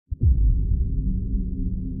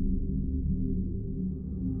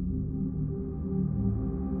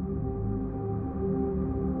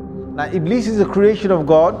Now Iblis is a creation of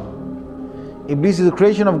God. Iblis is a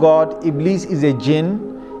creation of God. Iblis is a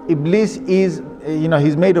jinn. Iblis is,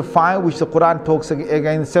 he's made of fire, which the Quran talks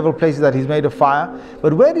again in several places that he's made of fire.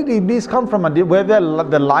 But where did Iblis come from? And were there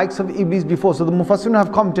the likes of Iblis before? So the Mufassirun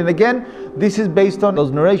have commented. Again, this is based on those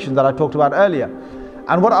narrations that I talked about earlier.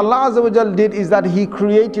 And what Allah Azza wa Jal did is that He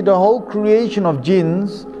created a whole creation of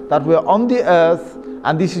jinns that were on the earth.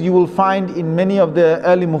 And this is, you will find in many of the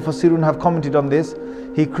early Mufassirun have commented on this.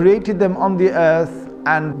 He created them on the earth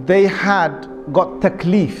and they had got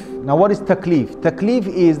taklif. Now what is taklif? Taklif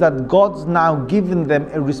is that God's now given them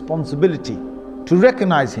a responsibility to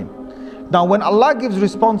recognize Him. Now when Allah gives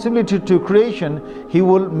responsibility to creation, He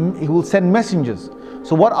will send messengers.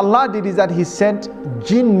 So what Allah did is that He sent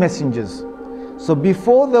jinn messengers. So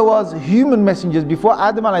before there was human messengers, before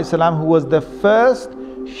Adam alayhi salam, who was the first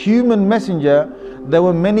human messenger, there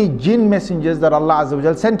were many jinn messengers that Allah Azza wa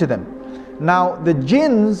Jal sent to them. Now the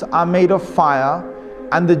jinns are made of fire,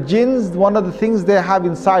 and the jinns, one of the things they have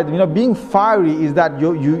inside them, being fiery is that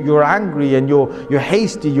you're angry and you're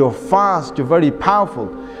hasty, you're fast, you're very powerful.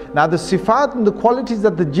 Now the sifat and the qualities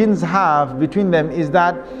that the jinns have between them is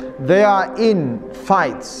that they are in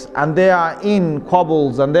fights and they are in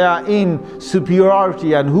quarrels and they are in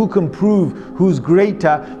superiority and who can prove who's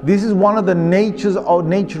greater. This is one of the nature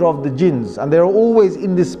of the jinns, and they're always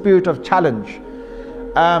in the spirit of challenge.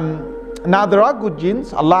 Now there are good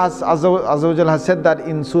jinns. Allah Azza wa Jalla has said that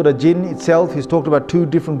in Surah Jinn itself. He's talked about two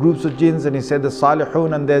different groups of jinns, and He said the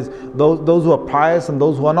salihun, and there's those who are pious and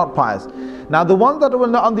those who are not pious. Now the ones that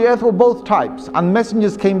were on the earth were both types, and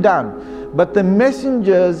messengers came down. But the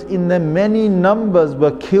messengers in the many numbers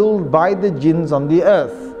were killed by the jinns on the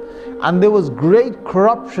earth. And there was great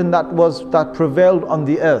corruption that prevailed on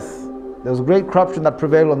the earth. There was great corruption that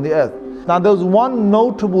prevailed on the earth. Now there was one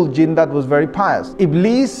notable jinn that was very pious.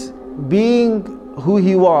 Iblis, being who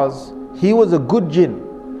he was a good jinn,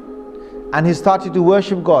 and he started to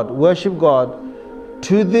worship God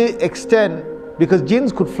to the extent, because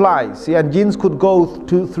jinns could fly, see, and jinns could go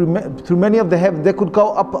through many of the heavens. They could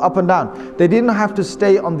go up and down. They didn't have to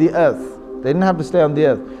stay on the earth. They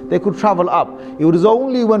could travel up. It was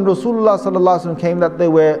only when Rasulullah sallallahu alaihi wasallam came that they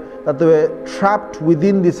were trapped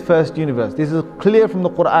within this first universe. This is clear from the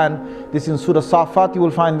Quran. This in Surah Safat you will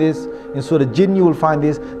find this. In Surah Jinn you will find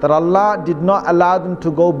this. That Allah did not allow them to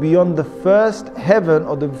go beyond the first heaven,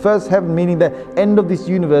 or the first heaven meaning the end of this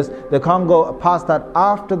universe. They can't go past that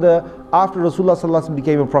after Rasulullah sallallahu alaihi wasallam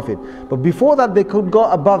became a prophet. But before that they could go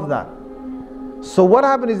above that. So what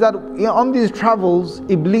happened is that on these travels,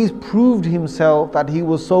 Iblis proved himself that he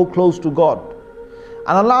was so close to God.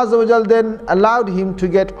 And Allah Azza wa Jal then allowed him to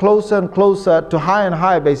get closer and closer to higher and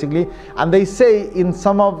higher basically. And they say in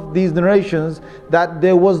some of these narrations that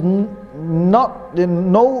there was no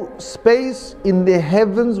space in the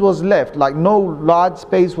heavens was left, like no large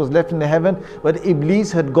space was left in the heaven, but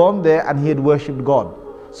Iblis had gone there and he had worshipped God.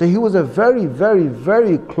 So he was a very, very,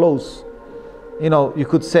 very close, you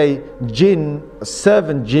could say jinn,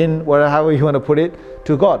 servant jinn, however you want to put it,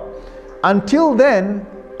 to God. Until then,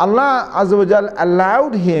 Allah Azza wa Jal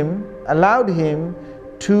allowed him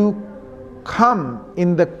to come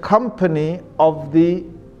in the company of the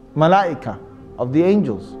malaika, of the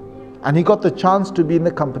angels. And he got the chance to be in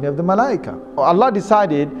the company of the malaika. Allah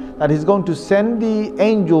decided that He's going to send the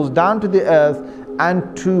angels down to the earth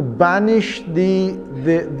and to banish the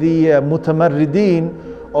mutamarrideen,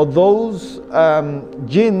 or those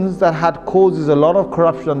jinns that had causes a lot of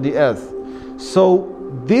corruption on the earth. So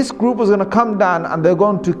this group was going to come down and they're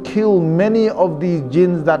going to kill many of these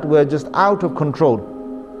jinns that were just out of control.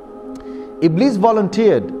 Iblis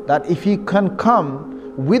volunteered that if he can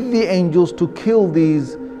come with the angels to kill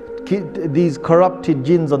these corrupted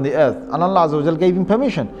jinns on the earth, and Allah Azza wa Jal gave him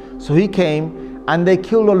permission. So he came and they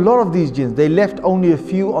killed a lot of these jinns. They left only a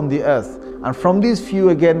few on the earth, and from these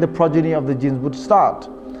few again the progeny of the jinns would start.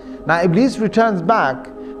 Now Iblis returns back.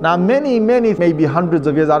 Now many, maybe hundreds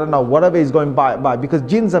of years, I don't know, whatever is going by, because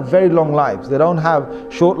jinns have very long lives. They don't have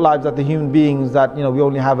short lives that the human beings that, we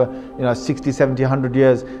only have 60, 70, 100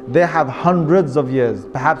 years. They have hundreds of years.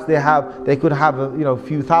 Perhaps they could have a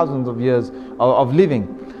few thousands of years of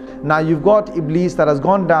living. Now you've got Iblis that has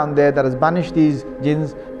gone down there, that has banished these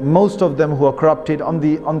jinns, most of them who are corrupted on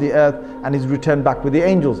the earth, and is returned back with the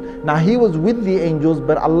angels. Now he was with the angels,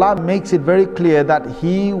 but Allah makes it very clear that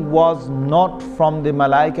he was not from the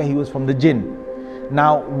malaika, he was from the jinn.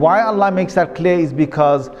 Now why Allah makes that clear is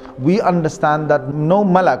because we understand that no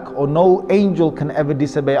malak or no angel can ever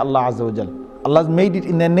disobey Allah Azza wa Jal. Allah's made it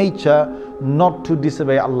in their nature not to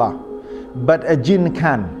disobey Allah, but a jinn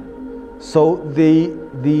can. So the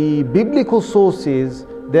biblical sources,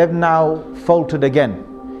 they've now faltered again.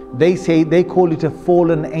 they call it a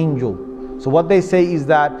fallen angel. So what they say is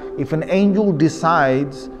that if an angel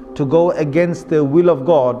decides to go against the will of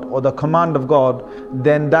God or the command of God,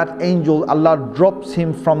 then that angel, Allah drops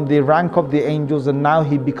him from the rank of the angels, and now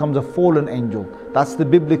he becomes a fallen angel. That's the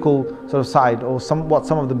biblical sort of side, or what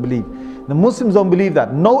some of them believe. The Muslims don't believe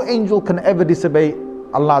that. No angel can ever disobey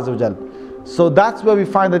Allah Azza wa Jal. So that's where we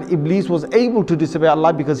find that Iblis was able to disobey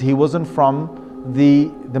Allah, because he wasn't from the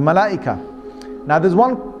Malaika. Now there's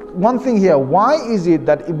one thing here. Why is it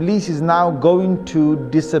that Iblis is now going to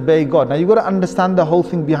disobey God? Now you've got to understand the whole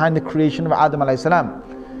thing behind the creation of Adam alayhi salam.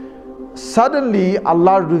 Suddenly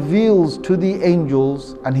Allah reveals to the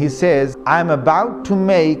angels and he says, I am about to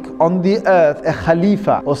make on the earth a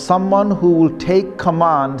Khalifa, or someone who will take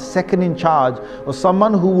command, second in charge, or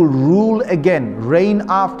someone who will rule again, reign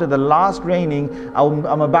after the last reigning.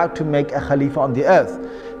 I'm about to make a Khalifa on the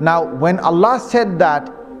earth. Now when Allah said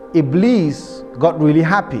that, Iblis got really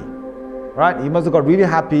happy, right? He must have got really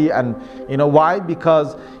happy. And you know why?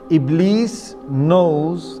 Because Iblis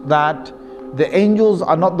knows that the angels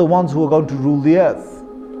are not the ones who are going to rule the earth.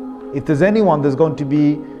 If there's anyone, there's going to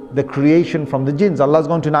be the creation from the jinns. Allah is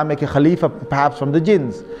going to now make a Khalifa perhaps from the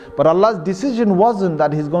jinns. But Allah's decision wasn't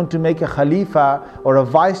that He's going to make a Khalifa or a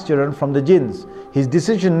vicegerent from the jinns. His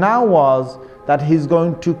decision now was that He's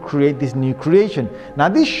going to create this new creation. Now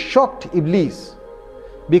this shocked Iblis,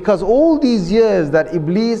 because all these years that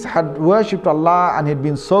Iblis had worshipped Allah and had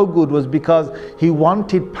been so good was because he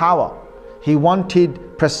wanted power. He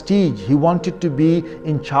wanted prestige. He wanted to be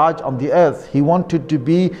in charge of the earth. He wanted to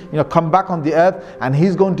be, come back on the earth, and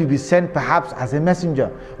he's going to be sent perhaps as a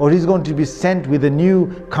messenger, or he's going to be sent with a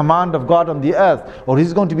new command of God on the earth, or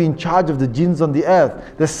he's going to be in charge of the jinns on the earth.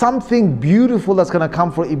 There's something beautiful that's going to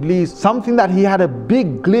come for Iblis, something that he had a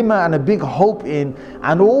big glimmer and a big hope in,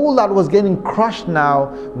 and all that was getting crushed now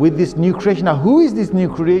with this new creation. Now, who is this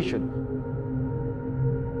new creation?